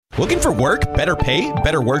Looking for work, better pay,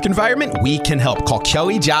 better work environment? We can help. Call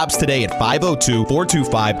Kelly Jobs today at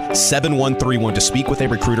 502-425-7131 to speak with a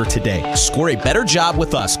recruiter today. Score a better job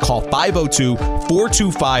with us. Call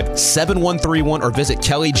 502-425-7131 or visit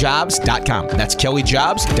kellyjobs.com. That's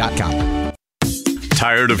kellyjobs.com.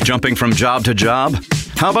 Tired of jumping from job to job?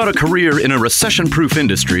 How about a career in a recession-proof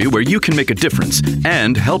industry where you can make a difference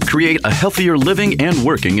and help create a healthier living and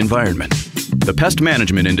working environment? The pest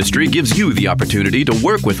management industry gives you the opportunity to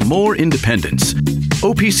work with more independence.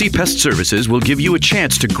 OPC Pest Services will give you a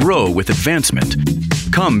chance to grow with advancement.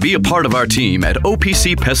 Come be a part of our team at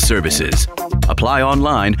OPC Pest Services. Apply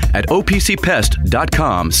online at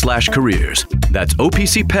opcpest.com/careers. That's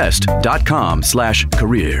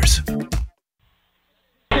opcpest.com/careers.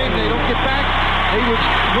 They don't get back. Haywood's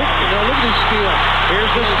look at his steal.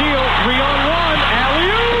 Here's the steal. 3-on-1.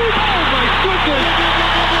 Alley-oop. Oh, my goodness.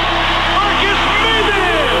 Marcus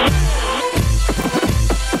Maven.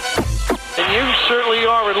 And you certainly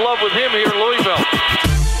are in love with him here in Louisville.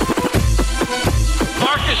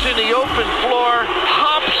 Marcus in the open floor.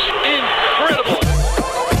 Hops incredible.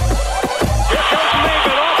 Here comes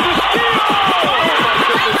Maven off the steal. Oh, my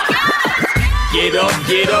goodness. Get up,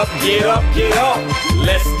 get up, get up, get up.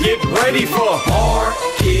 Let's get ready for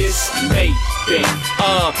Marcus Maven.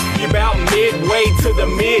 You're about midway to the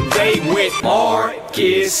midday with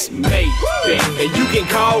Marcus Maven. And you can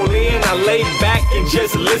call in, I lay back and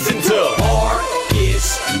just listen to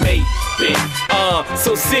Marcus Maven.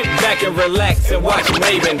 So sit back and relax and watch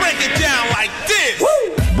Maven. Break it down like this.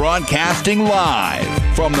 Woo! Broadcasting live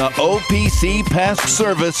from the OPC Pest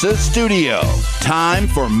Services studio. Time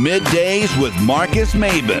for Middays with Marcus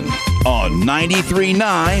Maven on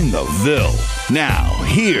 93.9 The Ville. Now,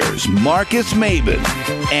 here's Marcus Maven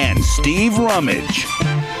and Steve Rummage.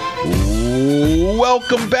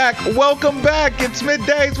 Welcome back. It's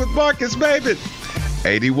Middays with Marcus Maven.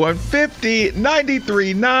 8150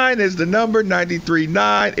 93.9 is the number.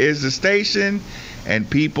 93.9 is the station. And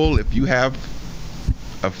people, if you have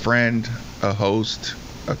a friend, a host,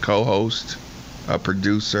 a co-host, a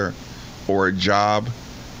producer, or a job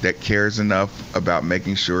that cares enough about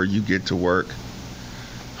making sure you get to work,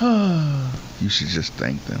 you should just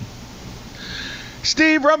thank them.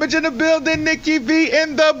 Steve Rummage in the building, Nikki V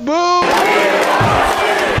in the booth.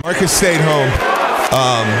 Marcus stayed home.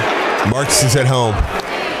 Marcus is at home,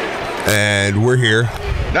 and we're here.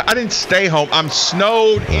 No, I didn't stay home. I'm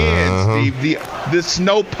snowed in, Steve. The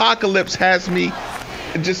snowpocalypse has me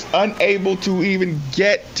just unable to even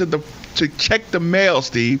get to check the mail,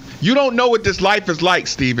 Steve. You don't know what this life is like,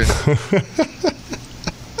 Steven.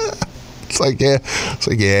 It's like, yeah,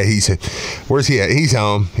 where's he at? He's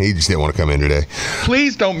home. He just didn't want to come in today.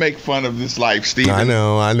 Please don't make fun of this life, Steven. I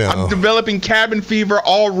know. I'm developing cabin fever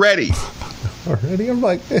already. I'm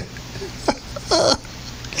like,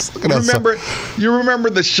 you remember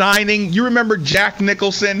The Shining? You remember Jack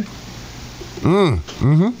Nicholson?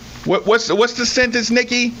 Mm-hmm. What's the sentence,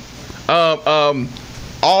 Nikki? All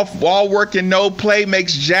work and no play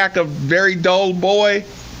makes Jack a very dull boy.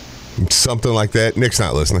 Something like that. Nick's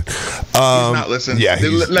not listening. He's not listening. Yeah.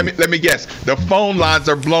 Let me guess. The phone lines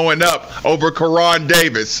are blowing up over Karan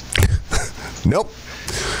Davis. Nope.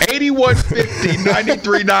 8150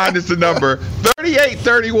 93.9 is the number.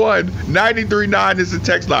 3831 93.9 is the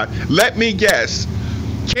text line. Let me guess.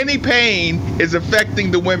 Kenny Payne is affecting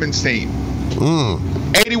the women's team.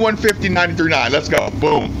 8150 93.9. Let's go.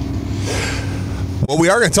 Boom. Well, we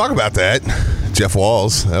are going to talk about that. Jeff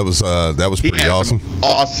Walls. That was pretty awesome.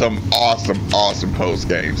 Awesome post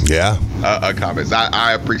games. Yeah. Comments.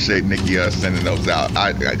 I appreciate Nikki sending those out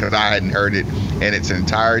because I hadn't heard it in its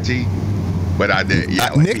entirety, but I did. Yeah.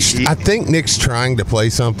 I think Nick's trying to play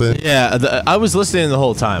something. Yeah, I was listening the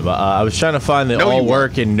whole time. I was trying to find the all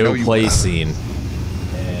work and no play scene.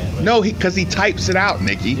 No, because he types it out,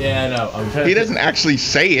 Nikki. Yeah, I know. He doesn't actually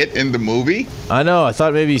say it in the movie. I know. I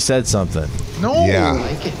thought maybe he said something. No. Yeah.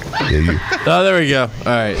 Oh, there we go. All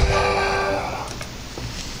right.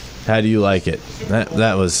 How do you like it?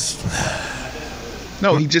 That was.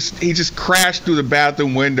 No, he just crashed through the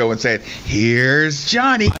bathroom window and said, "Here's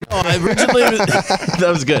Johnny." Oh, that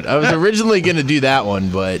was good. I was originally going to do that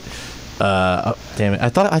one, but damn it! I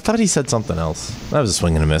thought he said something else. That was a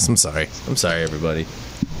swing and a miss. I'm sorry, everybody.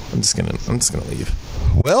 I'm just gonna leave.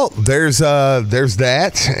 Well, there's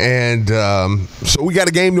that, and so we got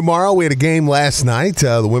a game tomorrow. We had a game last night,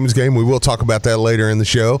 the women's game. We will talk about that later in the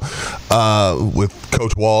show with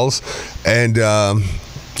Coach Walls, and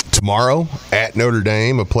tomorrow at Notre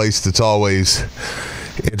Dame, a place that's always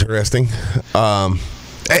interesting. And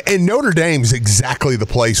Notre Dame's exactly the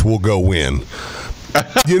place we'll go win.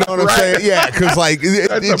 You know what I'm saying? Yeah, because like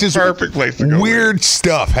That's it's a just perfect place to go. weird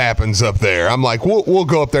stuff happens up there. I'm like, we'll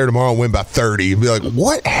go up there tomorrow and win by 30 and be like,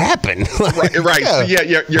 what happened? Like, Right. yeah.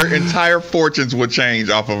 So your entire fortunes will change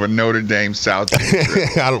off of a Notre Dame South.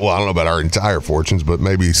 I don't know about our entire fortunes, but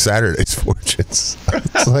maybe Saturday's fortunes.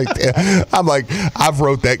 It's like, I'm like, I've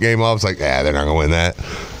wrote that game off. I was like, they're not gonna win that.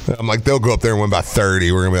 I'm like, they'll go up there and win by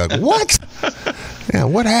 30. We're gonna be like, what? Yeah,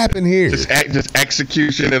 what happened here? Just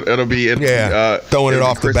execution. It'll be throwing it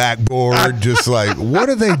off the backboard. Just like, what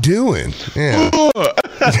are they doing? Yeah.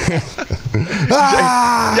 Yeah,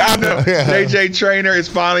 I know. JJ Traynor is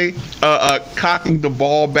finally cocking the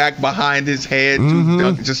ball back behind his head to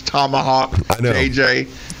dunk, just tomahawk I know. JJ.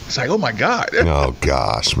 It's like, oh my God. Oh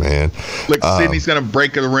gosh, man. Like Sydney's gonna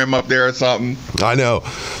break the rim up there or something. I know.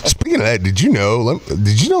 Speaking of that, did you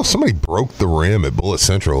know somebody broke the rim at Bullitt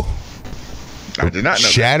Central? I did not know.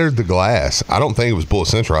 Shattered the glass. I don't think it was Bullitt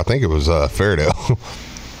Central. I think it was Fairdale.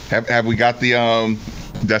 Have we got the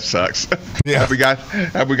that sucks. Yeah. Have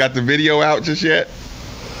we got the video out just yet?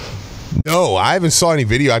 No, I haven't saw any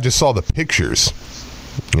video. I just saw the pictures.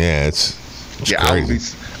 Yeah, it's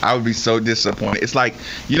crazy. I would be so disappointed. It's like,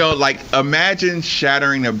 imagine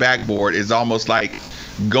shattering a backboard is almost like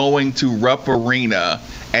going to Rupp Arena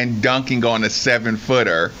and dunking on a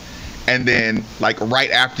 7-footer. And then, like, right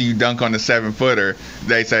after you dunk on the 7-footer,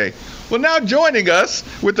 they say, well, now joining us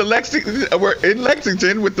with we're in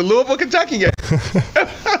Lexington with the Louisville, Kentucky game.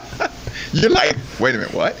 You're like, wait a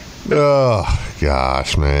minute, what? Oh,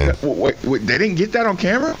 gosh, man. Wait, they didn't get that on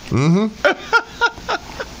camera? Mm-hmm.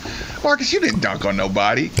 Marcus, you didn't dunk on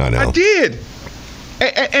nobody. I know. I did.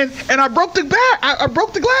 And I broke the back. I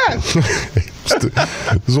broke the glass.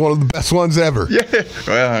 This is one of the best ones ever. Yeah.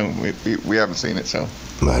 Well, we haven't seen it, so.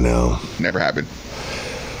 I know. Never happened.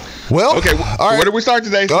 Well, okay. All right. Where do we start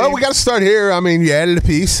today, Steve? Oh, we got to start here. I mean, you added a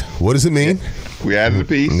piece. What does it mean? We added a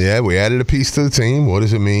piece. Yeah, we added a piece to the team. What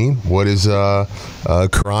does it mean? What is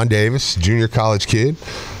Karan Davis, junior college kid?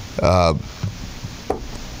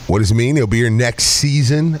 What does it mean? He'll be here next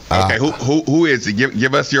season. Okay, who is he?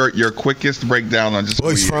 Give us your quickest breakdown on just.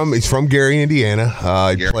 Well, he's from Gary, Indiana.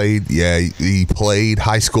 He played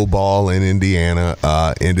high school ball in Indiana.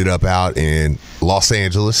 Ended up out in Los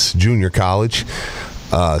Angeles junior college.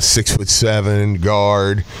 6'7"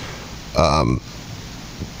 guard.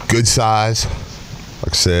 Good size.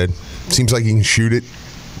 Like I said, seems like he can shoot it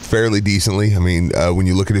fairly decently. I mean, when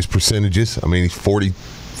you look at his percentages, I mean, he's 40%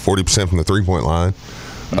 from the 3-point line.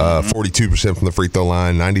 42% from the free throw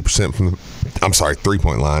line, 90% from the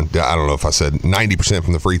 3-point line. I don't know if I said 90%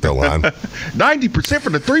 from the free throw line. 90%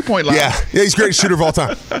 from the 3-point line. Yeah, he's the greatest shooter of all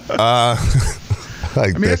time.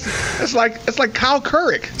 It's like Kyle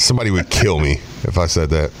Couric. Somebody would kill me if I said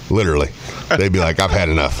that. Literally, they'd be like, "I've had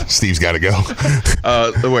enough. Steve's got to go."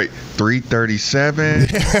 Wait, 337.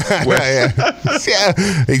 Yeah,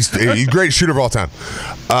 he's the greatest shooter of all time.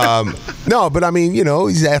 No, but I mean,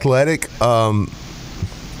 he's athletic.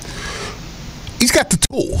 He's got the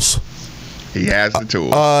tools. He has the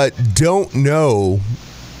tools. Don't know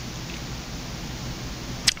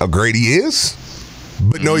how great he is,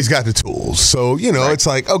 but no, he's got the tools. So right. It's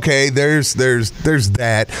like, okay, there's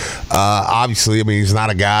that. Obviously, I mean, he's not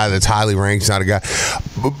a guy that's highly ranked. He's not a guy,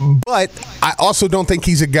 but I also don't think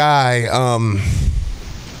he's a guy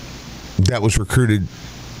that was recruited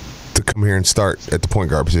to come here and start at the point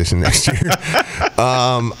guard position next year.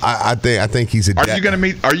 I think he's a.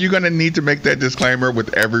 Are you gonna need to make that disclaimer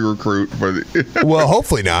with every recruit for the? Well,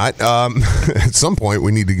 hopefully not. At some point,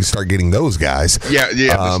 we need to start getting those guys. Yeah.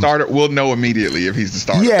 The starter, we'll know immediately if he's the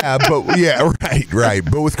starter. Yeah, right.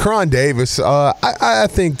 But with Karan Davis, I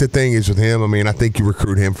think the thing is with him. I mean, I think you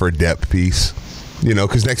recruit him for a depth piece.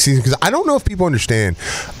 Because next season, because I don't know if people understand.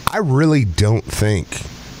 I really don't think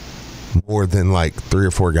more than like 3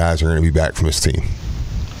 or 4 guys are going to be back from this team.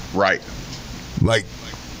 Right. Like,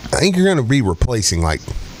 I think you're going to be replacing like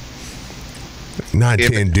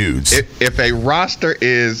 9-10 dudes. If a roster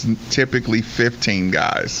is typically 15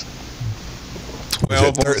 guys,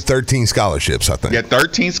 13 scholarships, I think. Yeah,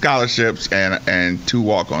 13 scholarships and 2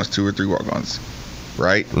 walk-ons, 2 or 3 walk-ons,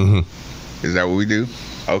 right? Mm-hmm. Is that what we do?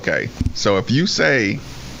 Okay. So if you say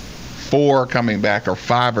 4 are coming back or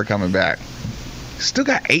 5 are coming back, still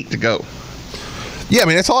got 8 to go. Yeah, I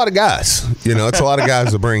mean, that's a lot of guys. It's a lot of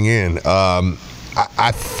guys to bring in.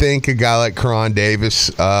 I think a guy like Karan Davis,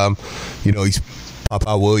 he's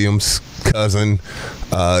Papa Williams' cousin.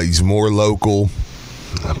 He's more local.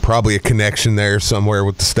 Probably a connection there somewhere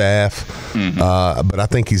with the staff. Mm-hmm. But I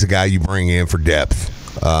think he's a guy you bring in for depth.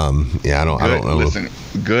 I don't know. Listen,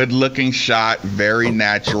 good looking shot, very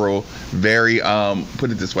natural, very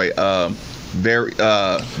put it this way,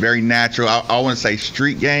 very natural. I want to say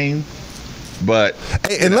street game, but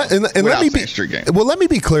and let me be street game. Well, let me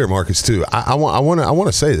be clear, Marcus. Too, I want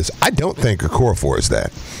to say this. I don't think Okorafor is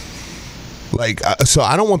that. Like, so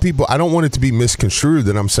I don't want it to be misconstrued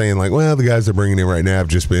that I'm saying like, well, the guys they're bringing in right now have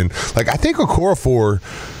just been like. I think Okorafor,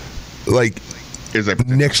 like, is a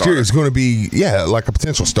next starter. year is going to be like a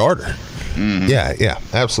potential starter. Mm-hmm. Yeah,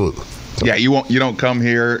 absolutely. So. Yeah, you don't come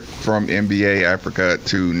here from NBA Africa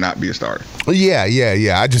to not be a starter. Yeah.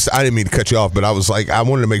 I didn't mean to cut you off, but I was like, I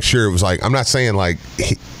wanted to make sure it was like, I'm not saying like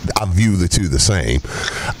I view the two the same.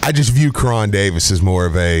 I just view Karan Davis as more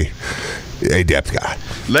of a depth guy.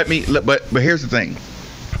 But here's the thing.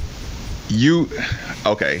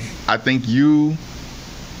 I think you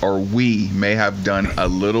or we may have done a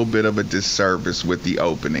little bit of a disservice with the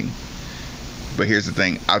opening. But here's the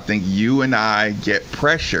thing. I think you and I get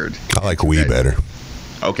pressured. I like we better.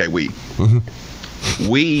 Okay, we. Mm-hmm.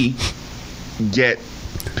 We get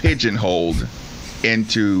pigeonholed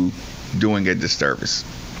into doing a disservice,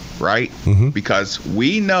 right? Mm-hmm. Because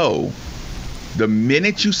we know the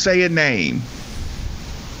minute you say a name,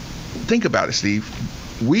 think about it, Steve.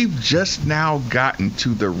 We've just now gotten to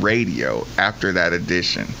the radio after that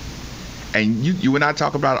edition. And you and I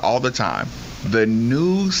talk about it all the time. The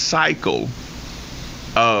news cycle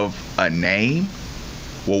of a name.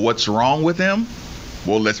 Well, what's wrong with him?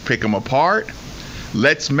 Well, let's pick him apart.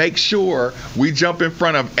 Let's make sure we jump in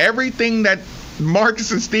front of everything that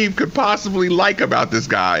Marcus and Steve could possibly like about this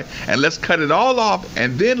guy, and let's cut it all off,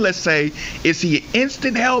 and then let's say, is he an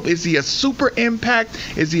instant help? Is he a super impact?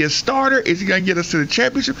 Is he a starter? Is he going to get us to the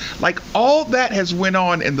championship? Like, all that has went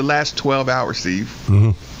on in the last 12 hours, Steve.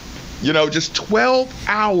 Mm-hmm. Just 12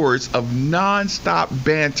 hours of nonstop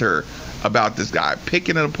banter about this guy,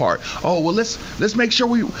 picking it apart. Oh, well, let's make sure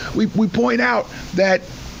we point out that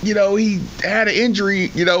he had an injury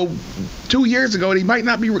 2 years ago and he might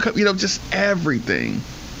not be recovered. Just everything.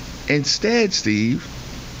 Instead, Steve,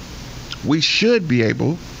 we should be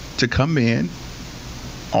able to come in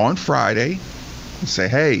on Friday and say,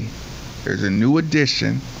 hey, there's a new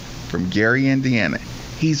addition from Gary, Indiana.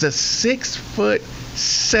 He's a 6'7",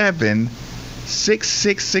 6'6",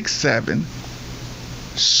 6'7",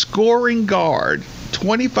 scoring guard,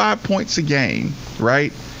 25 points a game,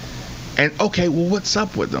 right? And okay, well, what's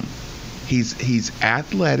up with him? He's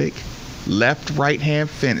athletic, left-right-hand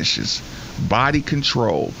finishes, body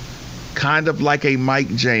control, kind of like a Mike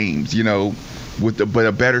James, but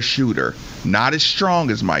a better shooter. Not as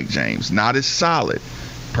strong as Mike James, not as solid.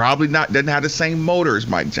 Probably doesn't have the same motor as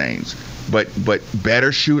Mike James, but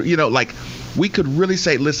better shooter. Like, we could really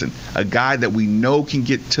say, listen, a guy that we know can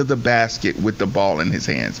get to the basket with the ball in his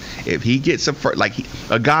hands. If he gets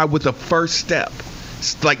a guy with a first step,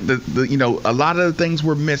 like a lot of the things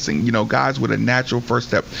we're missing, guys with a natural first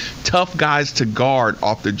step, tough guys to guard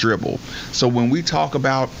off the dribble. So when we talk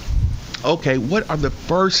about, okay, what are the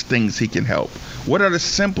first things he can help? What are the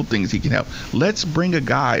simple things he can help? Let's bring a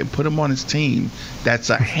guy and put him on his team that's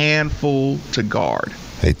a handful to guard.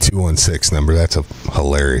 Hey, 216 number. That's a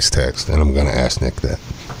hilarious text, and I'm going to ask Nick that.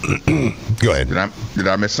 Go ahead. Did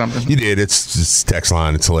I miss something? You did. It's just text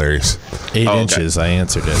line. It's hilarious. 8 inches. I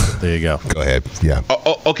answered it. There you go. Go ahead. Yeah.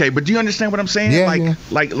 Okay, but do you understand what I'm saying? Yeah,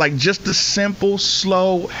 like just the simple,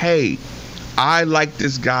 slow. Hey, I like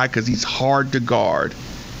this guy because he's hard to guard.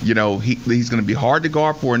 He's going to be hard to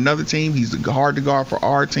guard for another team. He's hard to guard for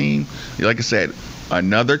our team. Like I said,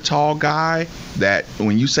 another tall guy that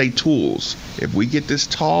when you say tools, if we get this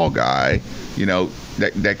tall guy,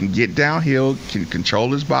 that can get downhill, can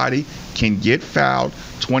control his body, can get fouled,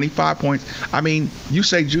 25 points. I mean, you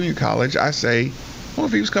say junior college, I say, well,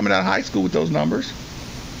 if he was coming out of high school with those numbers,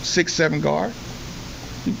 6'7" guard,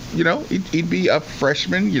 he'd be a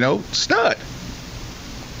freshman, stud.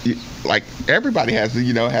 Like, everybody has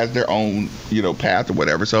their own, path or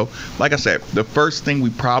whatever. So, like I said, the first thing we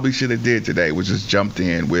probably should have did today was just jumped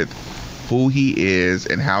in with who he is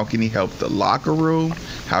and how can he help the locker room,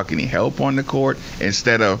 how can he help on the court,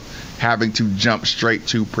 instead of having to jump straight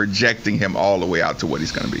to projecting him all the way out to what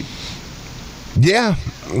he's going to be. Yeah.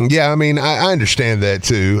 I mean, I understand that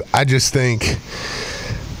too. I just think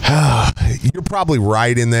you're probably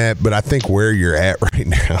right in that, but I think where you're at right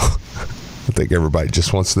now, I think everybody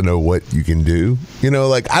just wants to know what you can do.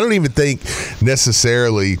 Like, I don't even think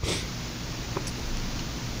necessarily.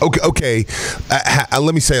 Okay.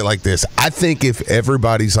 Let me say it like this. I think if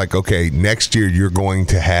everybody's like, okay, next year you're going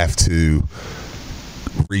to have to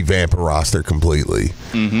revamp a roster completely.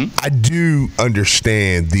 Mm-hmm. I do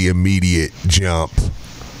understand the immediate jump.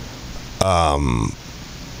 Let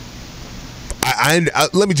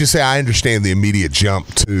me just say I understand the immediate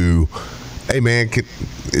jump to hey man,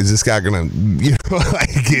 is this guy gonna,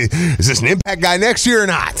 is this an impact guy next year or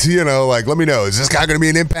not? Let me know. Is this guy gonna be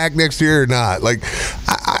an impact next year or not?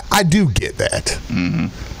 I do get that. Mm-hmm.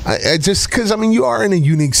 I just because you are in a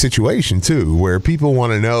unique situation too, where people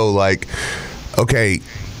want to know, okay,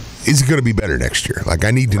 is it going to be better next year?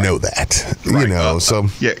 I need to know that, So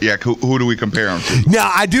yeah. Who do we compare him to?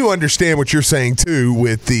 Now, I do understand what you're saying too,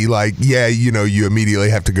 with the you immediately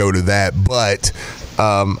have to go to that, but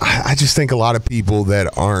I just think a lot of people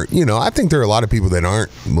that aren't, I think there are a lot of people that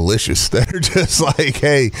aren't malicious that are just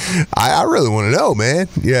hey, I really want to know, man.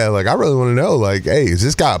 Yeah, I really want to know, hey, is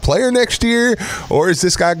this guy a player next year, or is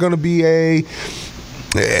this guy going to be a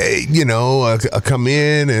come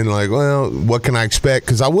in and what can I expect?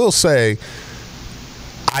 Because I will say,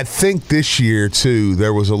 I think this year too,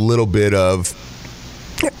 there was a little bit of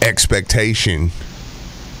expectation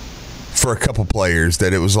for a couple players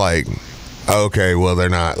that it was okay, well, they're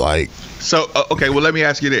not So, okay, well, let me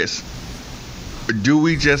ask you this. Do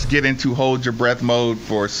we just get into hold your breath mode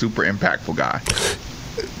for a super impactful guy?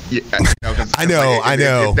 Yeah, I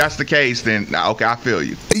know. If that's the case, then okay, I feel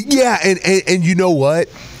you. Yeah, and you know what?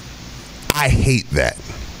 I hate that,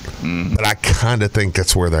 but I kind of think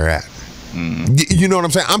that's where they're at. You know what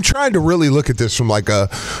I'm saying? I'm trying to really look at this from a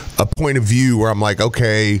point of view where I'm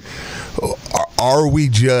okay, are we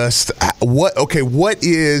just what? Okay, what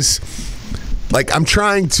is? I'm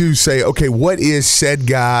trying to say, okay, what is said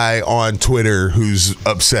guy on Twitter who's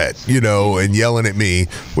upset, and yelling at me,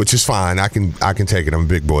 which is fine. I can take it. I'm a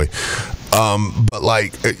big boy.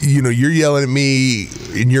 But you're yelling at me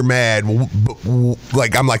and you're mad.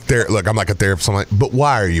 But, I'm a therapist. I'm but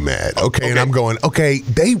why are you mad? Okay. And I'm going, okay,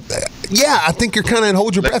 I think you're kind of in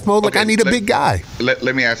hold your breath mode. I need a big guy.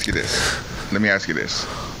 Let me ask you this.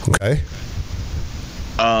 Okay.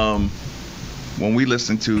 When we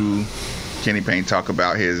listen to Kenny Payne talk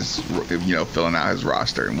about his, filling out his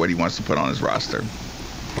roster and what he wants to put on his roster,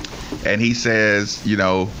 and he says,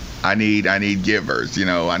 I need givers,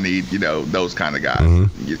 I need, those kind of guys.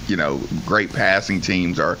 Mm-hmm. Great passing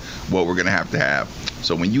teams are what we're going to have.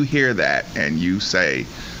 So when you hear that and you say,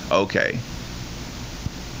 okay,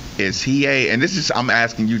 is he and this is, I'm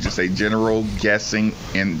asking you just a general guessing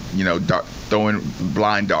and, throwing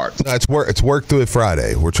blind darts. No, it's work through it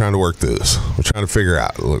Friday. We're trying to work through this. We're trying to figure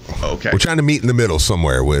out. Look, okay. We're trying to meet in the middle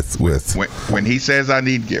somewhere with. When he says I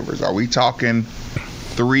need givers, are we talking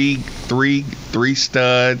three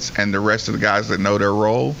studs and the rest of the guys that know their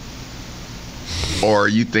role, or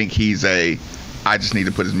you think he's I just need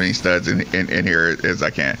to put as many studs in here as I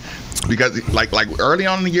can? Because like early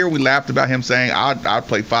on in the year, we laughed about him saying I'd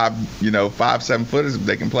play 5 7-footers if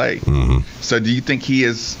they can play. Mm-hmm. So do you think he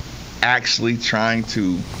is actually trying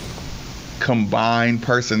to combine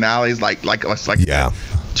personalities, yeah,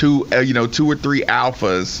 2 or 3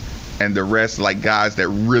 alphas and the rest guys that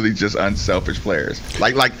really just unselfish players,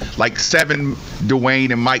 like 7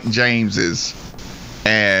 Dwayne and Mike Jameses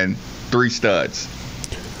and 3 studs?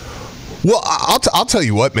 Well, I'll tell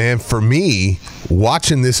you what, man. For me,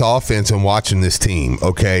 watching this offense and watching this team,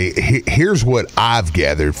 okay, here's what I've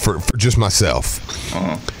gathered for just myself.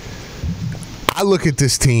 Uh-huh. I look at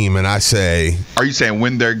this team and I say... Are you saying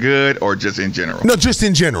when they're good or just in general? No, just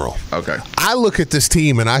in general. Okay. I look at this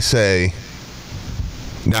team and I say...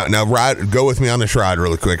 Now, go with me on this ride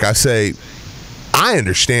really quick. I say, I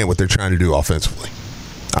understand what they're trying to do offensively.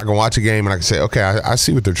 I can watch a game and I can say, okay, I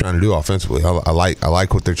see what they're trying to do offensively. I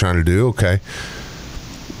like what they're trying to do. Okay.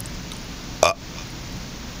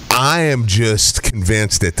 I am just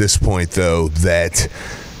convinced at this point, though, that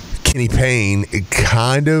Kenny Payne,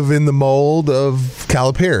 kind of in the mold of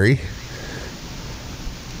Calipari,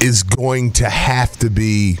 is going to have to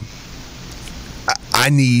be. I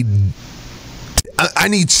need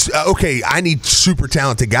super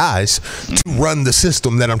talented guys to run the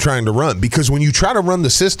system that I'm trying to run. Because when you try to run the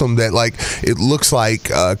system that it looks like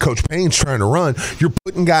Coach Payne's trying to run, you're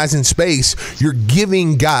putting guys in space. You're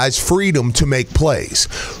giving guys freedom to make plays.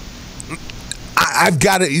 I've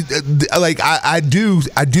got to I do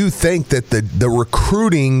think that the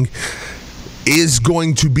recruiting is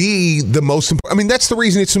going to be the most important. I mean, that's the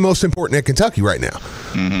reason it's the most important at Kentucky right now.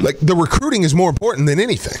 Mm-hmm. The recruiting is more important than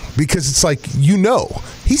anything, because it's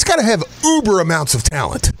he's got to have uber amounts of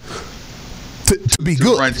talent to be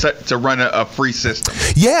good. To run a free system.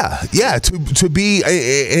 Yeah, to be,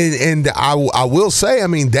 and I will say, I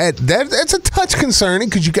mean, that's a touch concerning,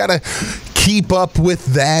 because you got to keep up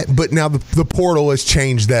with that. But now the portal has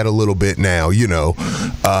changed that a little bit now,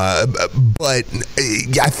 but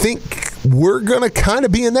I think we're going to kind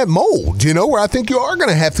of be in that mold, where I think you are going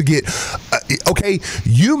to have to get, okay,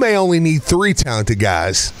 you may only need 3 talented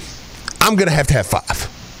guys. I'm going to have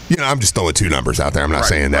 5. I'm just throwing two numbers out there. I'm not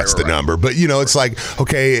saying that's the number. But, it's like,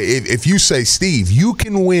 okay, if you say, Steve, you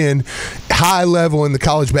can win high level in the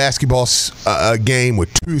college basketball game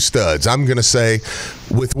with two studs. I'm going to say,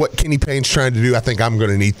 with what Kenny Payne's trying to do, I think I'm going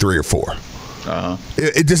to need 3 or 4.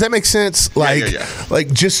 Does that make sense? Like,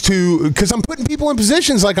 like just to, because I'm putting people in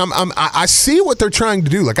positions like I see what they're trying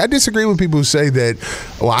to do. Like, I disagree with people who say that.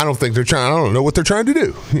 Well, I don't know what they're trying to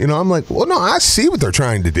do. I'm like, well, no, I see what they're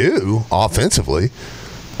trying to do offensively.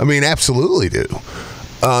 I mean, absolutely do.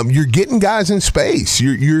 You're getting guys in space.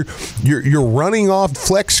 You're running off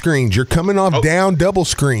flex screens. You're coming off down double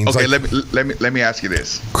screens. Okay, let me ask you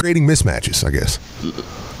this. Creating mismatches, I guess.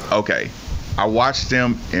 Okay. I watched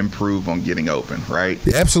them improve on getting open, right?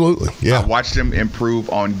 Yeah, absolutely. Yeah. I watched them improve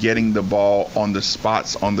on getting the ball on the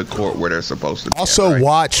spots on the court where they're supposed to be. Also,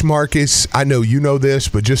 watch, Marcus, I know you know this,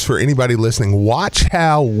 but just for anybody listening, watch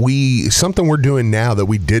how something we're doing now that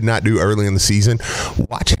we did not do early in the season,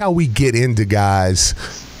 watch how we get into guys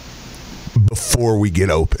before we get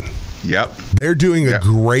open. Yep. They're doing a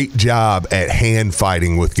great job at hand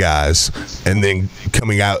fighting with guys and then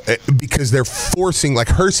coming out because they're forcing, like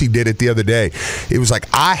Hersey did it the other day. It was like,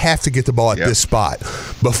 I have to get the ball at this spot.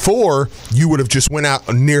 Before, you would have just went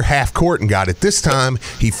out near half court and got it. This time,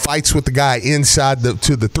 he fights with the guy inside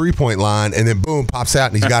to the three-point line and then boom, pops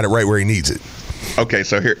out and he's got it right where he needs it. Okay,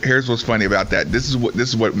 so here's what's funny about that. This is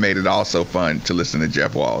what made it all so fun to listen to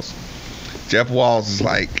Jeff Walz. Jeff Walz is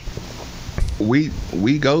like, we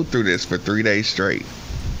go through this for 3 days straight.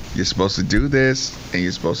 You're supposed to do this, and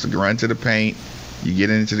you're supposed to run to the paint. You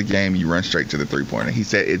get into the game, you run straight to the three-pointer. He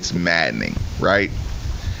said it's maddening, right?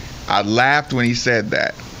 I laughed when he said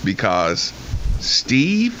that because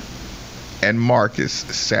Steve and Marcus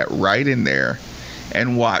sat right in there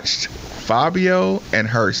and watched Fabio and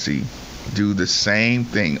Hersey do the same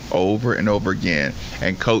thing over and over again,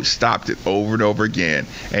 and coach stopped it over and over again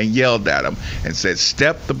and yelled at him and said,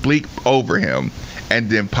 step the bleep over him and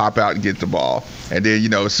then pop out and get the ball. And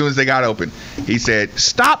then, as soon as they got open, he said,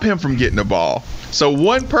 stop him from getting the ball. So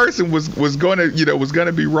one person was going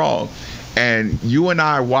to be wrong. And you and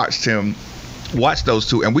I watched those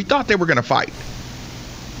two, and we thought they were going to fight.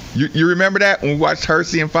 You remember that when we watched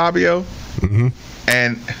Hersey and Fabio? Mm-hmm.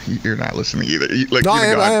 And you're not listening either.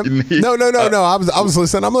 I am. No. I was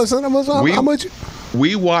listening. I'm listening. I'm with you.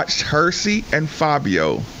 We watched Hersey and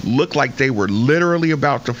Fabio look like they were literally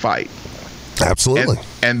about to fight. Absolutely.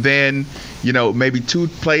 And then, maybe 2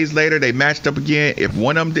 plays later, they matched up again. If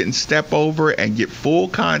one of them didn't step over and get full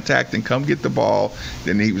contact and come get the ball,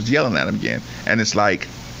 then he was yelling at him again. And it's like,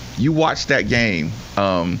 you watch that game,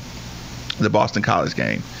 the Boston College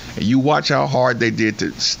game, and you watch how hard they did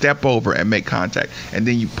to step over and make contact. And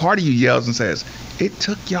then part of you yells and says, it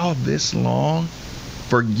took y'all this long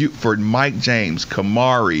for Mike James,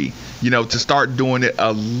 Kamari, to start doing it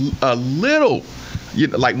a little,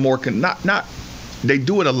 like more, not, they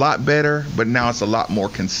do it a lot better, but now it's a lot more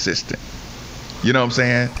consistent. You know what I'm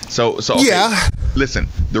saying? So okay, yeah. Listen,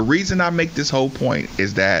 the reason I make this whole point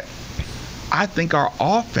is that I think our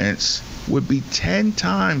offense would be 10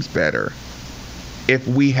 times better if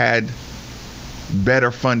we had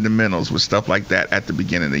better fundamentals with stuff like that at the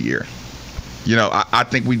beginning of the year. I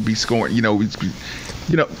think we'd be scoring,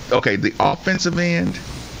 okay, the offensive end,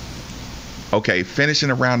 okay,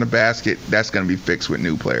 finishing around the basket, that's going to be fixed with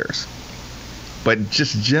new players. But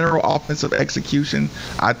just general offensive execution,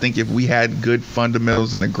 I think if we had good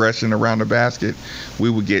fundamentals and aggression around the basket, we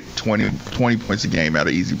would get 20 points a game out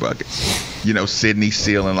of easy buckets. Sidney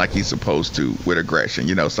sealing like he's supposed to with aggression,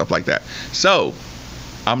 stuff like that. So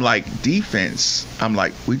I'm like, defense,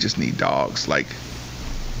 we just need dogs. Like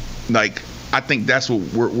I think that's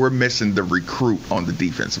what we're missing, the recruit on the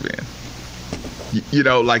defensive end.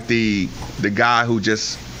 Like the guy who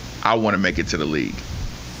just, I want to make it to the league.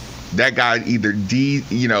 That guy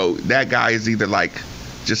that guy is either like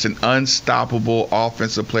just an unstoppable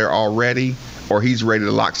offensive player already, or he's ready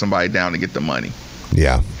to lock somebody down to get the money.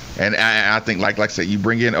 Yeah. And I think, like I said, you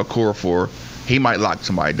bring in Okorafor, he might lock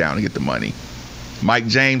somebody down to get the money. Mike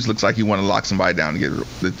James looks like he want to lock somebody down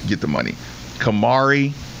to get the money.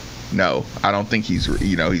 Kamari, no, I don't think he's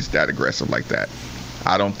that aggressive like that.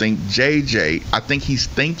 I don't think JJ, I think he's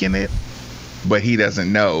thinking it, but he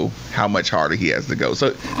doesn't know how much harder he has to go.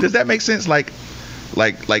 So does that make sense? Like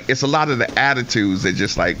it's a lot of the attitudes that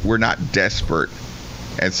just like, we're not desperate,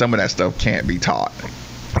 and some of that stuff can't be taught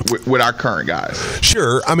with our current guys.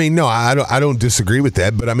 Sure. I mean, no, I don't disagree with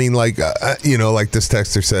that, but I mean, like this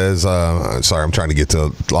texter says, sorry, I'm trying to get to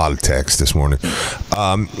a lot of text this morning.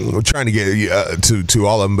 We're trying to get to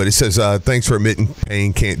all of them, but it says, thanks for admitting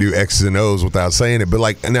Payne can't do X's and O's without saying it. But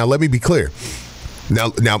like, now let me be clear.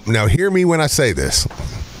 Now hear me when I say this.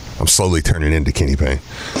 I'm slowly turning into Kenny Payne.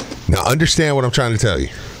 Now, understand what I'm trying to tell you,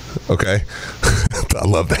 okay? I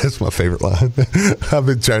love that. It's my favorite line. I've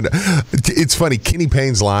been trying to. It's funny. Kenny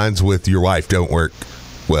Payne's lines with your wife don't work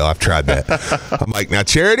well. I've tried that. I'm like, now,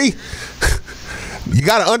 Charity, you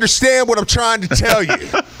got to understand what I'm trying to tell you.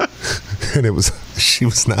 And she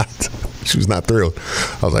was not thrilled.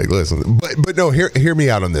 I was like, listen, but no, hear me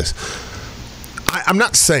out on this. I'm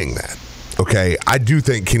not saying that. Okay, I do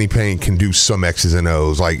think Kenny Payne can do some X's and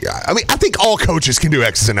O's. Like, I mean, I think all coaches can do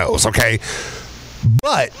X's and O's. Okay,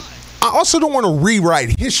 but I also don't want to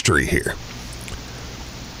rewrite history here.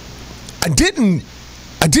 I didn't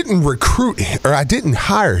recruit or I didn't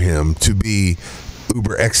hire him to be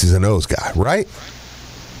uber X's and O's guy, right?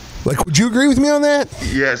 Like, would you agree with me on that?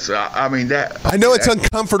 Yes, I mean that. I know it's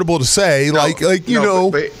uncomfortable to say, but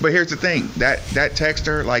here's the thing that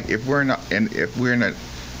texter, like, if we're in a,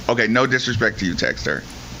 okay, no disrespect to you, texter,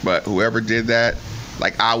 but whoever did that,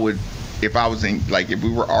 like, I would, if I was in, like, if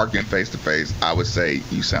we were arguing face to face, I would say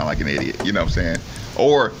you sound like an idiot. You know what I'm saying?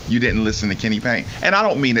 Or you didn't listen to Kenny Payne, and I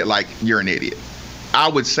don't mean it like you're an idiot. I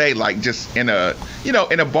would say, like, just in a, in a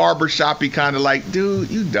barbershoppy kind of like,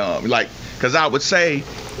 dude, you dumb, like, because I would say.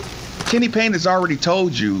 Kenny Payne has already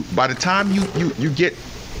told you, by the time you get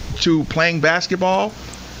to playing basketball,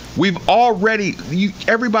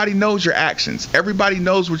 everybody knows your actions. Everybody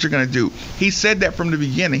knows what you're going to do. He said that from the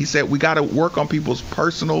beginning. He said we got to work on people's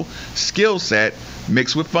personal skill set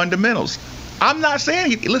mixed with fundamentals. I'm not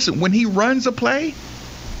saying, listen, when he runs a play,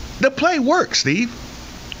 the play works, Steve.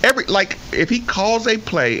 If he calls a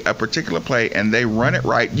particular play, and they run it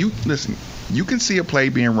right, you can see a play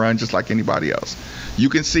being run just like anybody else. You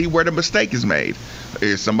can see where the mistake is made.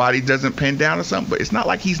 If somebody doesn't pin down or something, but it's not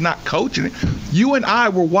like he's not coaching it. You and I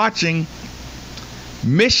were watching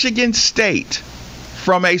Michigan State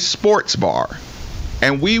from a sports bar,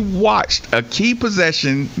 and we watched a key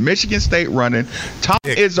possession, Michigan State running. Tom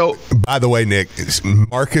Izzo. By the way, Nick,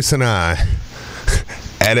 Marcus and I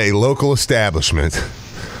at a local establishment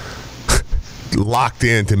locked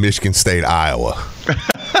into Michigan State, Iowa.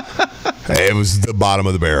 It was the bottom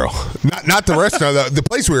of the barrel. Not the restaurant. The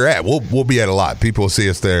place we were at. We'll be at a lot. People will see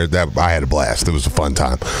us there. I had a blast. It was a fun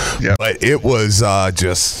time. Yep. But it was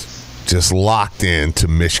just locked into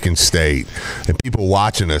Michigan State, and people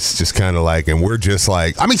watching us just kind of like, and we're just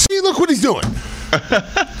like, I mean, see, look what he's doing.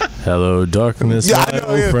 Hello, darkness, my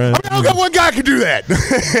old friend. I mean, I got one guy can do that.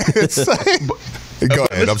 Go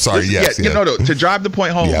ahead. I'm sorry. Yes. To drive the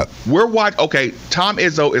point home, we're watching. Okay, Tom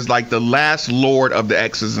Izzo is like the last lord of the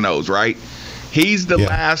X's and O's, right? He's the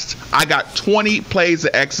last. I got 20 plays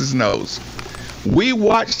of X's and O's. We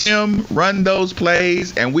watched him run those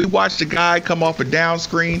plays, and we watched the guy come off a down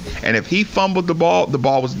screen, and if he fumbled the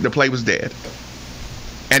play was dead.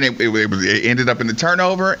 And it ended up in the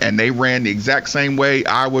turnover, and they ran the exact same way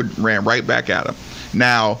Iowa ran right back at him.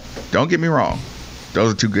 Now, don't get me wrong.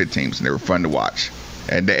 Those are two good teams, and they were fun to watch.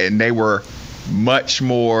 And they were much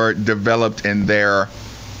more developed in their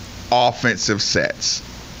offensive sets,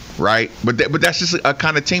 right? But that's just a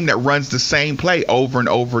kind of team that runs the same play over and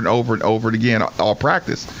over and over and over again all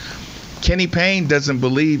practice. Kenny Payne doesn't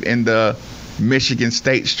believe in the Michigan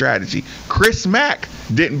State strategy. Chris Mack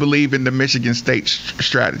didn't believe in the Michigan State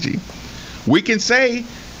strategy. We can say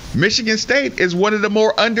Michigan State is one of the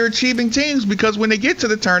more underachieving teams because when they get to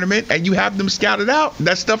the tournament and you have them scouted out,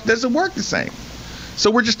 that stuff doesn't work the same.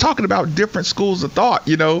 So we're just talking about different schools of thought.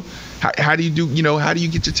 How do you do? How do you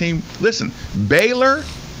get your team? Listen, Baylor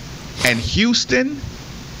and Houston,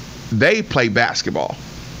 they play basketball.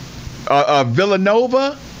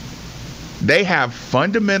 Villanova, they have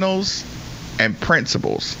fundamentals and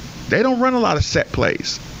principles. They don't run a lot of set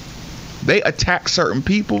plays. They attack certain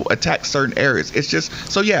people, attack certain areas. It's just,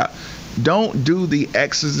 so don't do the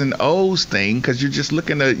X's and O's thing because you're just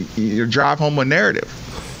looking to drive home a narrative.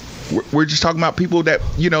 We're just talking about people that,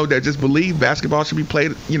 that just believe basketball should be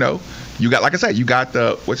played, You got, like I said, you got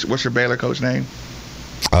the, what's your Baylor coach name?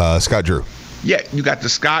 Scott Drew. Yeah, you got the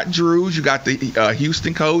Scott Drews, you got the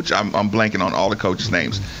Houston coach. I'm blanking on all the coaches'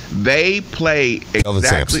 names. They play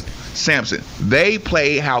exactly Sampson. They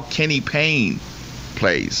play how Kenny Payne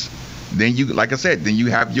plays. Then you, like I said, then you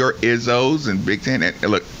have your Izzos and Big Ten, and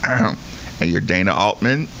look, and your Dana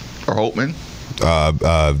Altman or Holtman.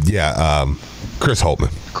 Chris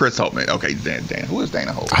Holtman. Chris Holtman. Okay, Dana. Who is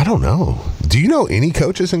Dana Holtman? I don't know. Do you know any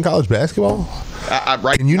coaches in college basketball?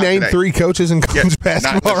 Right. Can you name today. 3 coaches in college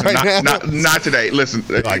basketball not now? Not today. Listen,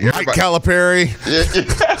 like Mike Calipari.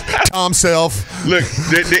 Tom Self. Look,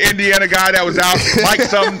 the Indiana guy that was out, like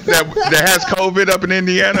some that has COVID up in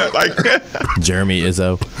Indiana, like Jeremy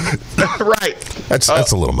Izzo. right. That's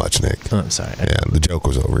a little much, Nick. Oh, I'm sorry. Yeah, the joke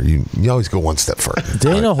was over. You always go one step further.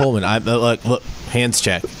 Dana Holman. Look, hands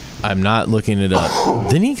check. I'm not looking it up.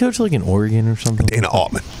 Didn't he coach like in Oregon or something? Dana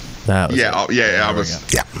Altman. That was I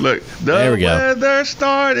was. Yeah. Look, There the we go. weather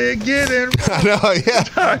started getting. I know, yeah.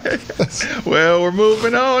 Well, we're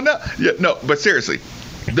moving on. No, but seriously,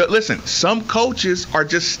 listen. Some coaches are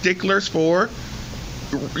just sticklers for,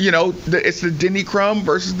 it's the Denny Crum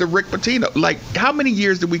versus the Rick Pitino. Like, how many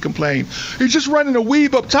years did we complain? He's just running a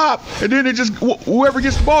weave up top, and then it just whoever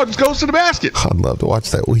gets the ball just goes to the basket. I'd love to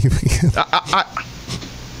watch that weave again. I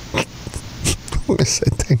miss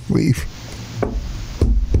that thing weave.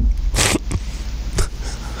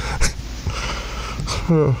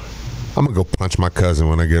 I'm gonna go punch my cousin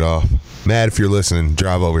when I get off. Matt, if you're listening,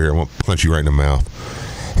 drive over here. I won't punch you right in the mouth.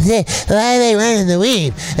 Why are they running the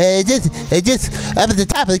weave? Just up at the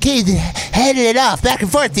top of the key, heading it off back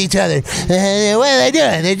and forth to each other. What are they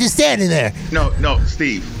doing? They're just standing there. No,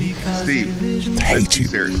 Steve. I hate you.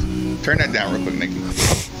 Serious. Turn that down real quick, Nicky.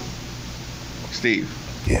 Steve.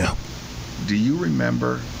 Yeah. Do you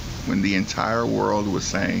remember when the entire world was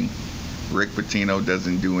saying Rick Pitino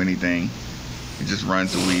doesn't do anything? He just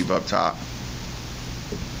runs the weave up top.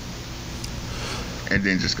 And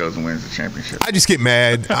then just goes and wins the championship. I just get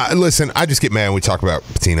mad. Listen, I just get mad when we talk about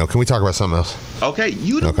Pitino. Can we talk about something else? Okay,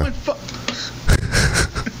 you don't want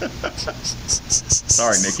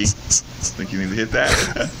Sorry, Nicky. Think you need to hit that?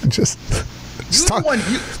 Just talk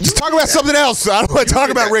about something else. I don't want to talk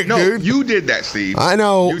about Rick, dude. No, you did that, Steve. I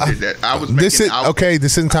know. You did that. I was This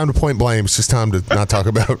isn't time to point blame. It's just time to not talk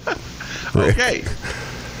about Rick. Okay.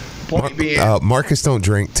 Point being, Marcus don't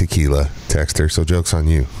drink tequila, Texter, so joke's on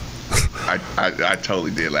you. I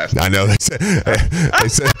totally did last night. I know. They said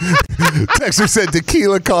Texter said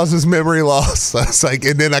tequila causes memory loss. I was like,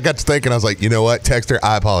 and then I got to thinking, I was like, you know what, Texter,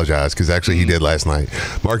 I apologize, because actually he did last night.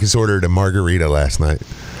 Marcus ordered a margarita last night.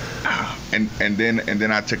 And then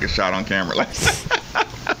I took a shot on camera last night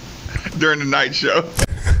during the night show.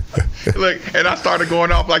 Look, and I started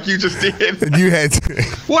going off like you just did. And you had to.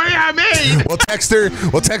 What do I mean? Well,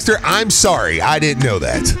 Texter, I'm sorry. I didn't know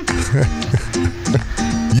that.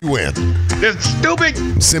 You win. This stupid.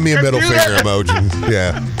 Send me a middle finger emoji.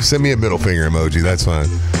 Yeah. Send me a middle finger emoji. That's fine.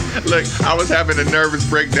 Look, I was having a nervous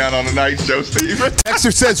breakdown on the night show, Steve.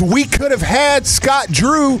 Texter says we could have had Scott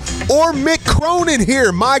Drew or Mick Cronin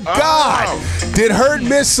here. My God. Did Hurd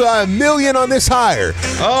miss $1 million on this hire?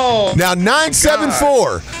 Oh. Now,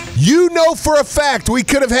 974. You know for a fact we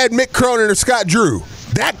could have had Mick Cronin or Scott Drew.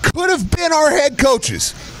 That could have been our head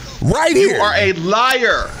coaches. Right here. You are a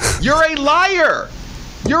liar. You're a liar.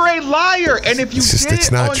 You're a liar, and if you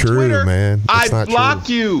it's not on true, Twitter, man. I'd block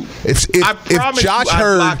you. I promise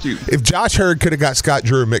if Josh Hurd could have got Scott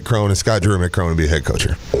Drew and Mick Cronin, Scott Drew and Mick Cronin would be a head coach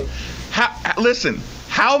here. Listen,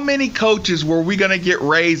 how many coaches were we going to get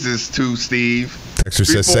raises to, Steve? Texter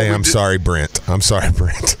says, "Say I'm sorry, Brent. I'm sorry,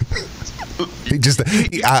 Brent."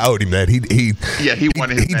 I owed him that. He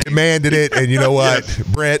wanted his he name. demanded it, and you know what, yes.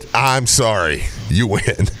 Brent, I'm sorry. You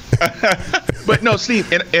win. But no,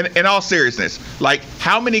 Steve, in all seriousness, like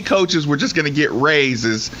how many coaches were just going to get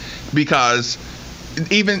raises because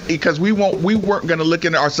we weren't going to look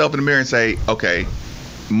at ourselves in the mirror and say, okay,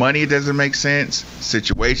 money doesn't make sense,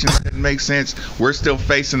 situations didn't make sense. We're still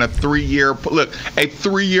facing a 3-year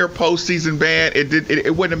postseason ban.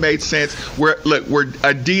 It wouldn't have made sense. We're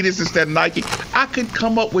Adidas instead of Nike. I could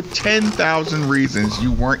come up with 10,000 reasons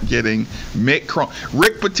you weren't getting Mick Cronin.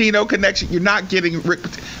 Rick Pitino connection. You're not getting Rick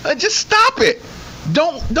Pitino. Just stop it.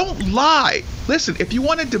 Don't lie. Listen, if you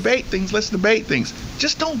want to debate things, let's debate things.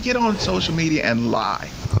 Just don't get on social media and lie.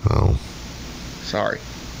 Oh. Sorry.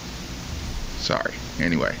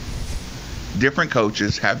 Anyway, different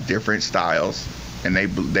coaches have different styles, and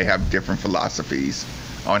they have different philosophies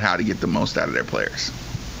on how to get the most out of their players.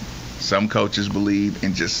 Some coaches believe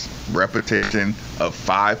in just repetition of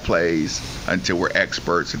 5 plays until we're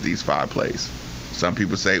experts at these 5 plays. Some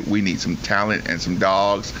people say we need some talent and some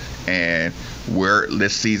dogs, and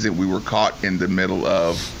this season we were caught in the middle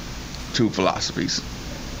of 2 philosophies,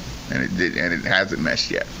 and it hasn't meshed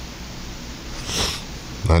yet.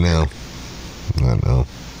 I know.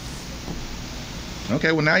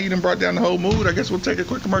 Okay, well now you done brought down the whole mood. I guess we'll take a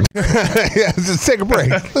quick commercial. Yeah, let's just take a break.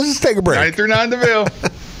 93.9 The Ville.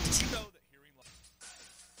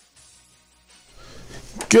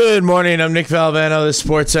 Good morning. I'm Nick Valvano. The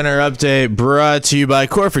Sports Center update brought to you by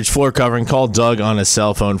Corfridge Floor Covering. Call Doug on his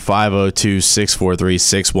cell phone,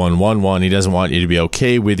 502-643-6111. He doesn't want you to be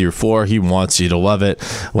okay with your floor. He wants you to love it.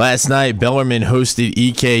 Last night, Bellarmine hosted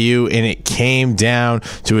EKU, and it came down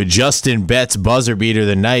to a Justin Betts buzzer beater.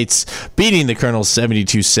 The Knights beating the Colonels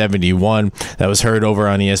 72-71. That was heard over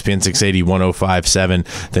on ESPN 680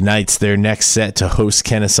 105.7. The Knights, their next set to host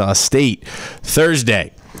Kennesaw State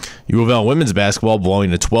Thursday. U of L women's basketball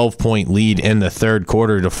blowing a 12-point lead in the third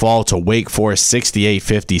quarter to fall to Wake Forest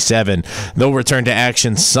 68-57. They'll return to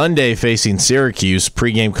action Sunday facing Syracuse.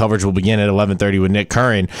 Pre-game coverage will begin at 11:30 with Nick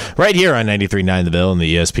Curran right here on 93.9 The Ville and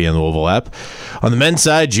the ESPN Louisville app. On the men's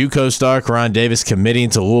side, JUCO star Karan Davis committing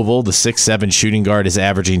to Louisville. The 6'7 shooting guard is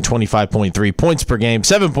averaging 25.3 points per game,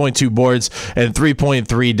 7.2 boards, and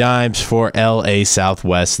 3.3 dimes for LA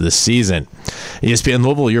Southwest this season. ESPN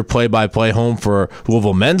Louisville, your play-by-play home for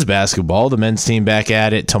Louisville men's basketball. The men's team back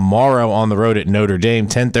at it tomorrow on the road at Notre Dame.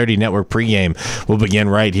 10:30 network pregame will begin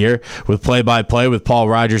right here with play-by-play with Paul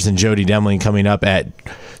Rogers and Jody Demling coming up at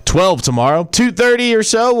 12 tomorrow. 2:30 or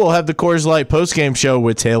so, we'll have the Coors Light postgame show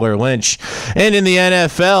with Taylor Lynch. And in the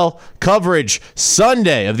NFL, coverage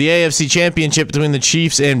Sunday of the AFC Championship between the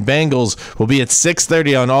Chiefs and Bengals will be at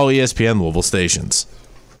 6:30 on all ESPN Louisville stations.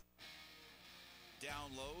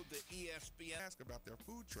 Download the ESPN. Ask about their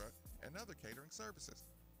food truck and other catering services.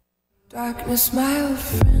 Darkness, my old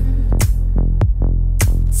friend.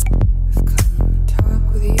 I've come to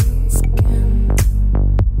talk with you again.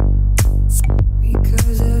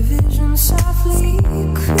 Because a vision softly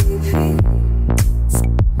creeping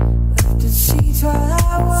left its seat while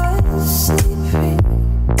I was sleeping.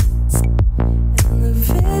 And the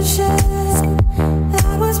vision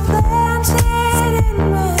that was planted in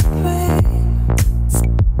my brain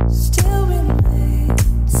still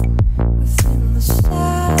remains within the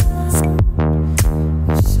sound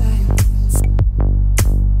of silence.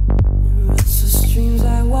 In restless dreams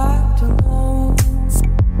I walked alone.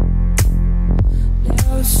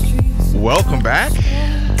 Narrow streets. Welcome back.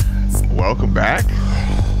 Welcome back.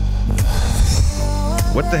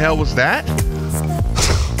 What the hell was that?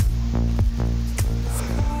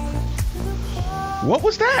 What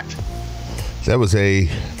was that? That was a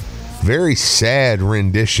very sad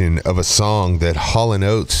rendition of a song that Hall &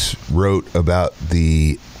 Oates wrote about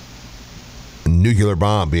the nuclear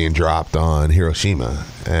bomb being dropped on Hiroshima.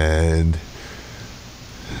 And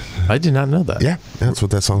I did not know that. yeah, that's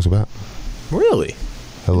what that song's about. Really?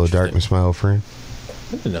 Hello, darkness, my old friend.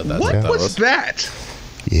 I didn't know that. What was that?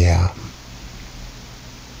 Yeah.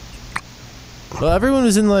 Well, everyone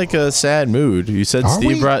was in like a sad mood. You said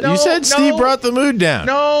Steve brought the mood down.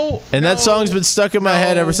 No. And that song's been stuck in my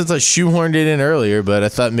head ever since I shoehorned it in earlier, but I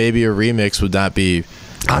thought maybe a remix would not be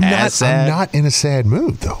as sad. I'm not in a sad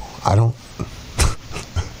mood though. I don't.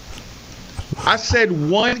 I said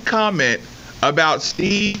one comment about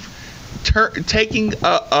Steve taking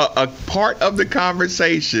a part of the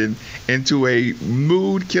conversation into a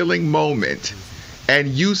mood-killing moment. And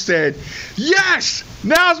you said, yes,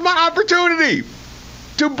 now's my opportunity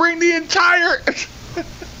to bring the entire...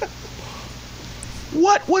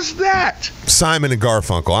 What was that? Simon and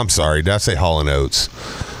Garfunkel. I'm sorry. Did I say Hall & Oates?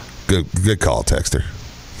 Good call, Texter.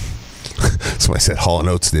 Somebody said Hall &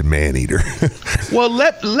 Oates did Maneater. Well,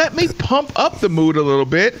 let me pump up the mood a little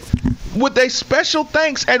bit with a special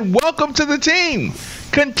thanks and welcome to the team.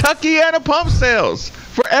 Kentuckiana Pump Sales.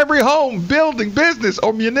 For every home, building, business,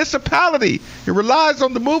 or municipality, it relies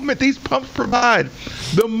on the movement these pumps provide.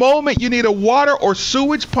 The moment you need a water or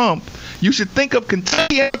sewage pump, you should think of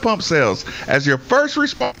Kentuckiana Pump Sales as your first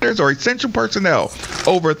responders or essential personnel.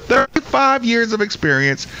 Over 35 years of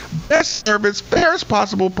experience, best service, fairest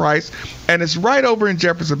possible price, and it's right over in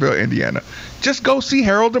Jeffersonville, Indiana. Just go see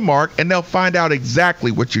Harold and Mark, and they'll find out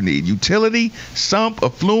exactly what you need. Utility, sump,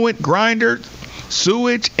 affluent, grinder,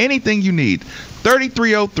 sewage, anything you need.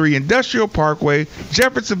 3303 Industrial Parkway,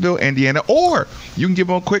 Jeffersonville, Indiana, or you can give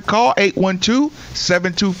them a quick call,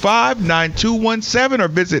 812-725-9217, or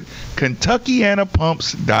visit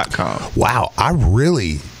KentuckianaPumps.com. Wow, I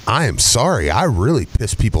am sorry. I really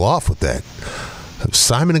pissed people off with that.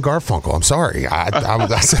 Simon and Garfunkel. I'm sorry. I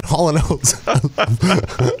said Hall & Oates.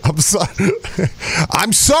 I'm sorry.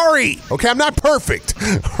 I'm sorry. Okay, I'm not perfect.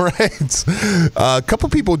 Right? A couple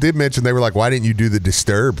people did mention, they were like, why didn't you do the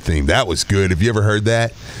Disturbed theme? That was good. Have you ever heard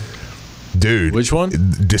that? Dude. Which one?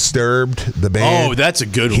 Disturbed, the band. Oh, that's a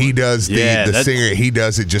good one. He does the singer. He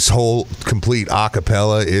does it just whole complete a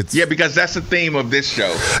cappella. Yeah, because that's the theme of this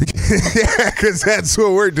show. Yeah, because that's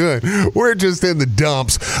what we're doing. We're just in the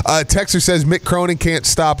dumps. Texter says Mick Cronin can't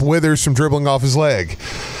stop Withers from dribbling off his leg.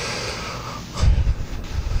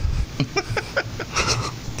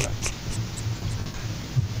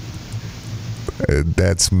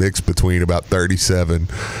 That's mixed between about 37.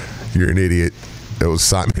 You're an idiot. That was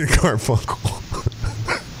Simon and Garfunkel.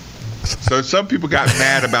 So some people got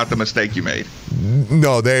mad about the mistake you made.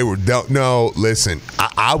 No, they were. No, listen.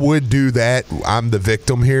 I would do that. I'm the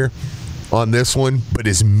victim here on this one. But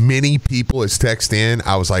as many people as text in,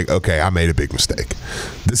 I was like, okay, I made a big mistake.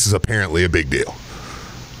 This is apparently a big deal.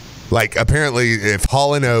 Like, apparently, if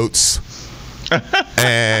Hall & Oates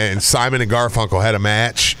and Simon and Garfunkel had a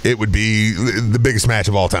match, it would be the biggest match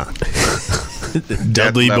of all time.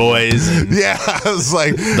 Dudley Boys. Yeah, I was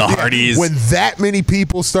like the Hardys. When that many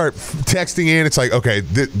people start texting in, it's like, okay,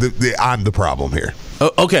 I'm the problem here.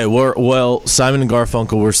 Okay, well, Simon and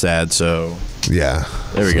Garfunkel were sad, so yeah.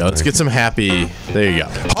 There we go. Let's get some happy. There you go.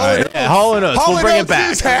 Hall & Oates. We'll bring it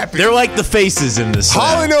back. Is happy. They're like the faces in this.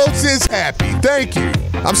 Hall & Oates is happy. Thank you.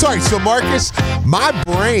 I'm sorry. So Marcus, my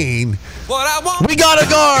brain. We got a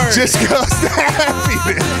guard. Just goes to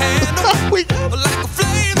happiness.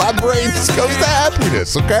 My brain just goes to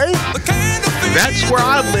happiness. Okay. That's where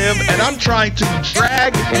I live, and I'm trying to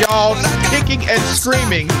drag y'all kicking and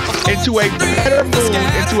screaming into a better mood,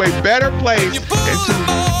 into a better place, into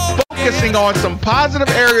focusing on some positive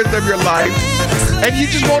areas of your life, and you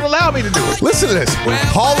just won't allow me to do it. Listen to this.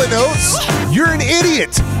 Hall & Oates, you're an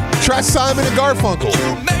idiot. Try Simon and Garfunkel.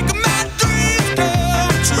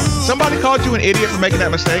 Somebody called you an idiot for making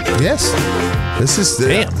that mistake? Yes. This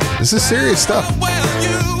is serious stuff.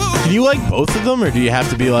 Do you like both of them, or do you have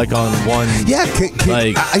to be like on one? Yeah,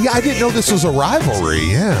 I didn't know this was a rivalry.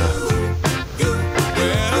 Yeah.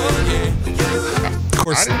 Of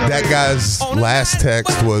course, that guy's last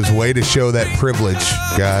text was way to show that privilege,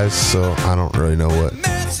 guys. So I don't really know what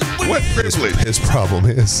privilege his problem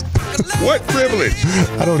is. What privilege?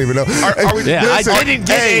 I don't even know. I didn't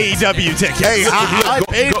get AEW tickets. Hey, I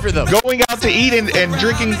paid for them. Going out to eat and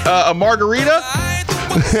drinking a margarita.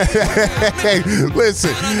 Hey,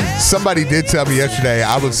 listen. Somebody did tell me yesterday.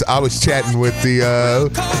 I was chatting with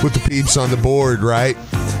the peeps on the board, right?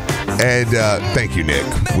 And thank you, Nick.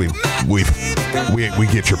 We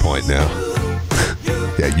get your point now.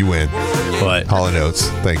 Yeah, you win. What? Hall & Oates.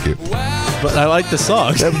 Thank you. But I like the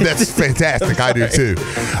song. That's fantastic. I do too.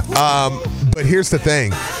 But here's the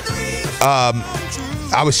thing.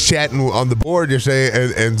 I was chatting on the board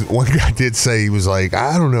yesterday, and one guy did say, he was like,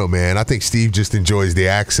 I don't know, man. I think Steve just enjoys the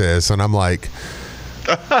access. And I'm like,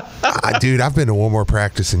 dude, I've been to one more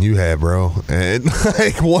practice than you have, bro. And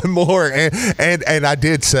like one more. And I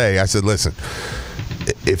did say, I said, listen,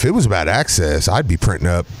 if it was about access, I'd be printing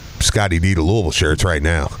up Scotty D to Louisville shirts right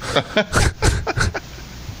now.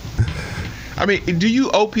 I mean, do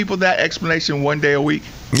you owe people that explanation one day a week?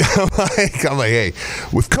 I'm like, hey,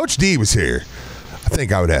 if Coach D was here, I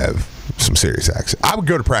think I would have some serious access. I would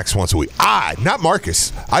go to practice once a week. Not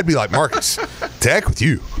Marcus. I'd be like, Marcus, to heck with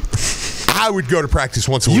you. I would go to practice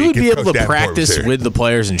once a week. You would be able Coach to Davenport practice with the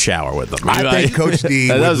players and shower with them. I think Coach D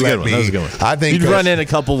that would was a let good one. me. That was a good one. I think you'd run in a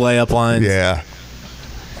couple layup lines. Yeah.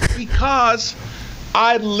 Because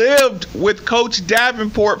I lived with Coach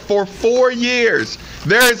Davenport for 4 years.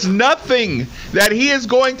 There is nothing that he is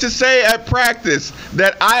going to say at practice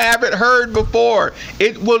that I haven't heard before.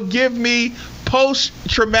 It will give me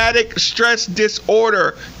post-traumatic stress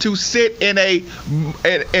disorder to sit in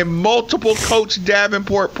multiple Coach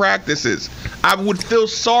Davenport practices. I would feel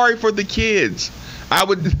sorry for the kids. I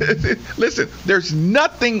would listen. There's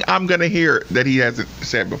nothing I'm going to hear that he hasn't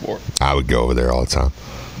said before. I would go over there all the time.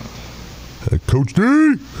 Coach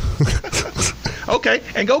D. Okay,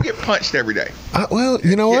 and go get punched every day. Well,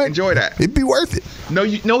 you know what? Enjoy that. It'd be worth it. No,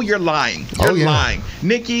 you're lying. You're lying.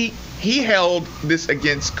 Nikki, he held this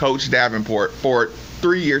against Coach Davenport for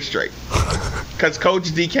 3 years straight. Because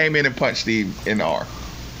Coach D came in and punched Steve in the arm.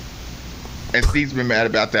 And Steve's been mad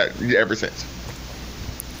about that ever since.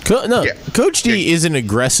 Coach D is an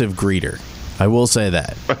aggressive greeter. I will say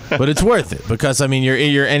that. But it's worth it because, I mean,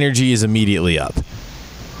 your energy is immediately up.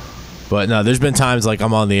 But no, there's been times like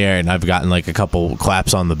I'm on the air and I've gotten like a couple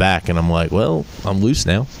claps on the back and I'm like, well, I'm loose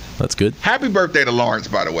now. That's good. Happy birthday to Lawrence,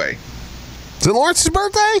 by the way. Is it Lawrence's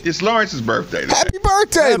birthday? It's Lawrence's birthday today. Happy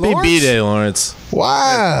birthday, Happy Lawrence. B-Day, Lawrence.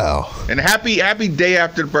 Wow. And happy day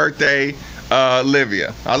after the birthday,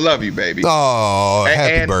 Livia. I love you, baby. Oh,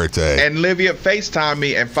 happy birthday. And Livia, FaceTime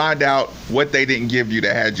me and find out what they didn't give you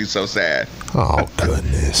that had you so sad. Oh,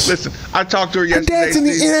 goodness. Listen, I talked to her yesterday. Her dad's in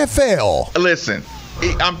the NFL. Listen,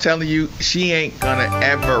 I'm telling you, she ain't gonna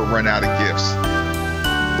ever run out of gifts.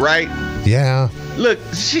 Right? Yeah. Look,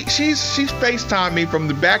 she's FaceTime me from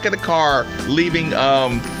the back of the car leaving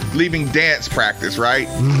dance practice, right?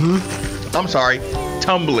 Mm-hmm. I'm sorry,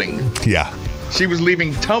 tumbling. Yeah. She was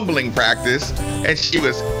leaving tumbling practice, and she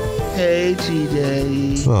was Hey,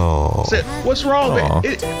 G-Daddy. Oh. Said, what's wrong,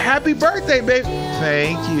 baby? Happy birthday, baby.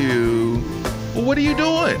 Thank you. Well, what are you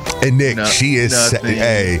doing? And Nick, she is. nothing.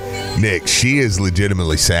 Hey, Nick, she is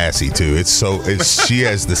legitimately sassy too. She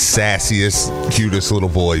has the sassiest, cutest little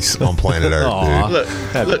voice on planet Earth. Aw. Dude. Look,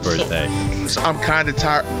 Happy birthday. So I'm kind of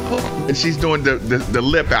tired. And she's doing the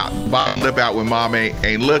lip out, bottom lip out when mom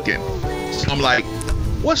ain't looking. So I'm like,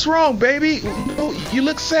 what's wrong, baby? You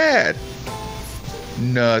look sad.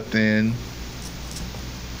 Nothing.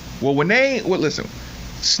 Well, when listen,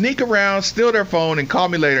 sneak around, steal their phone, and call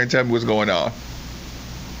me later and tell me what's going on.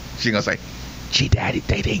 She gonna say, gee, Daddy,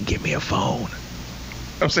 they didn't give me a phone.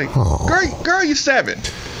 I'm saying, girl, you're 7.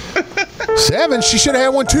 7? She should have had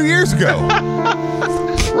one 2 years ago.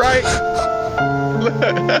 Right?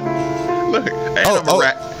 Look.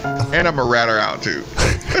 And I'm a rat her out too.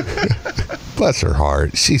 Bless her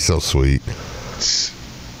heart. She's so sweet.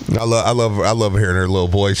 I love hearing her little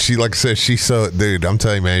voice. She, like I said, she's so, dude, I'm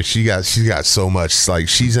telling you, man, she got so much, like,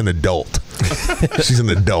 she's an adult. She's an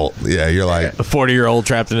adult. Yeah, you're like a 40-year-old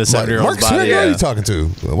trapped in a 7-year-old's Marcus, body. who are you talking to?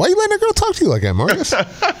 Why you letting that girl talk to you like that, Marcus?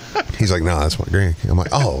 He's like, no, that's my granny. I'm like,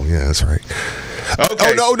 oh yeah, that's right.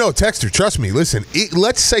 Okay. Oh no, text her. Trust me. Listen,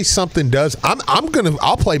 let's say something does.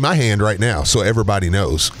 I'll play my hand right now so everybody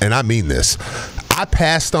knows, and I mean this. I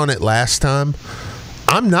passed on it last time.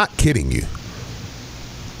 I'm not kidding you.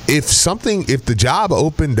 If the job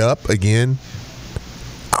opened up again,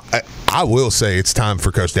 I will say it's time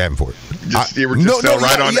for Coach Davenport. And I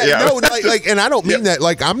don't mean that.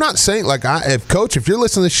 Like, I'm not saying Coach, if you're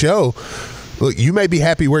listening to the show, look, you may be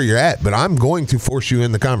happy where you're at, but I'm going to force you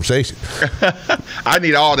in the conversation. I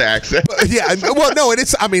need all the access. Well, no, and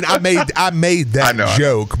it's. I mean, I made that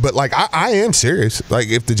joke, but like, I am serious. Like,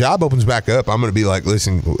 if the job opens back up, I'm going to be like,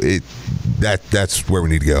 listen, that's where we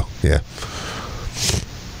need to go. Yeah.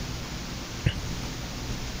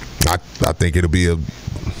 I think it'll be a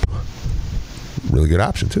really good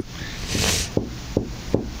option too.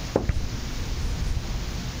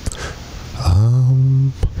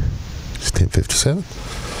 It's 10:57.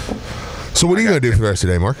 So what are you going to do for the rest of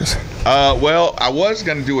the day, Marcus? Well, I was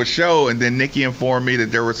going to do a show, and then Nikki informed me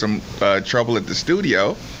that there was some trouble at the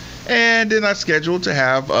studio, and then I scheduled to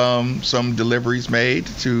have some deliveries made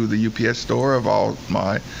to the UPS store of all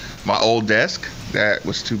my old desk that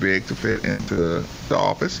was too big to fit into the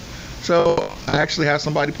office. So I actually have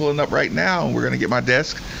somebody pulling up right now, and we're going to get my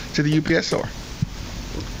desk to the UPS store.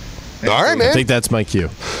 All right, man. I think that's my cue.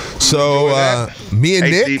 So me and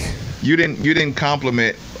Nick. Steve, you didn't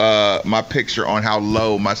compliment my picture on how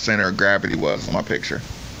low my center of gravity was on my picture.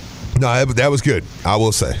 No, that was good. I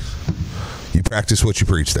will say, you practice what you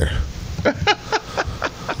preach there.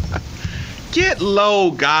 Get low,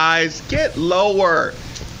 guys. Get lower.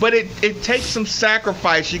 But it takes some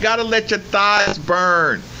sacrifice. You got to let your thighs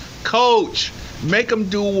burn. Coach, make them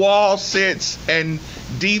do wall sits and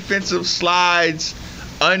defensive slides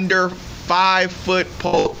under 5 foot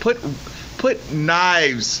pole. Put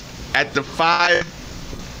knives at the 5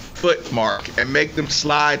 foot mark and make them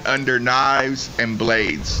slide under knives and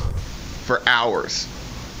blades for hours.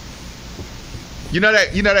 You know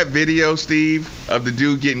that video, Steve, of the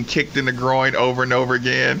dude getting kicked in the groin over and over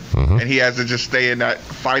again, and he has to just stay in that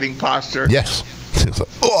fighting posture? Yes. It's like,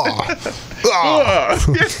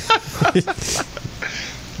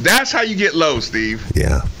 That's how you get low, Steve.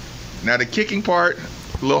 Yeah. Now the kicking part,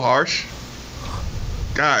 a little harsh.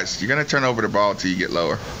 Guys, you're gonna turn over the ball until you get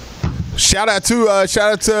lower. Shout out to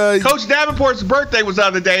Coach Davenport's birthday was the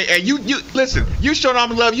other day, and you listen. You showed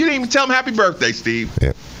him love. You didn't even tell him happy birthday, Steve.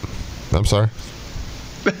 Yeah. I'm sorry.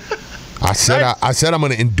 I said I'm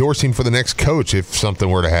going to endorse him for the next coach if something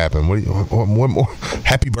were to happen. What more?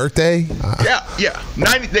 Happy birthday? Yeah.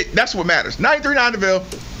 90. That's what matters. 93.9 DeVille.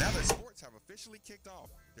 Now that sports have officially kicked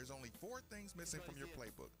off, there's only 4 things missing from your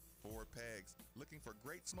playbook. 4 pegs. Looking for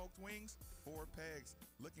great smoked wings? 4 pegs.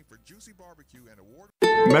 Looking for juicy barbecue and award.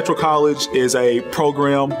 Metro College is a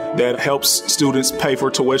program that helps students pay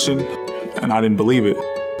for tuition, and I didn't believe it.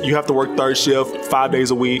 You have to work third shift 5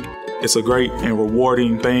 days a week. It's a great and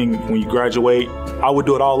rewarding thing when you graduate. I would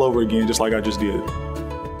do it all over again, just like I just did.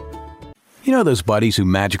 You know those buddies who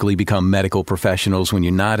magically become medical professionals when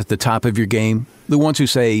you're not at the top of your game? The ones who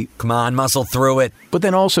say, "Come on, muscle through it," but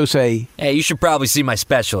then also say, "Hey, you should probably see my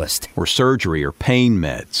specialist," or surgery or pain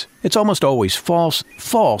meds. It's almost always false,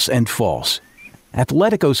 false, and false.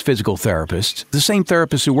 Athletico's physical therapists, the same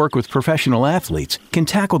therapists who work with professional athletes, can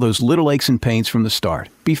tackle those little aches and pains from the start,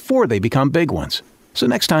 before they become big ones. So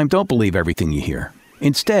next time, don't believe everything you hear.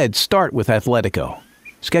 Instead, start with Athletico.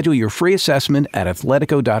 Schedule your free assessment at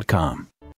athletico.com.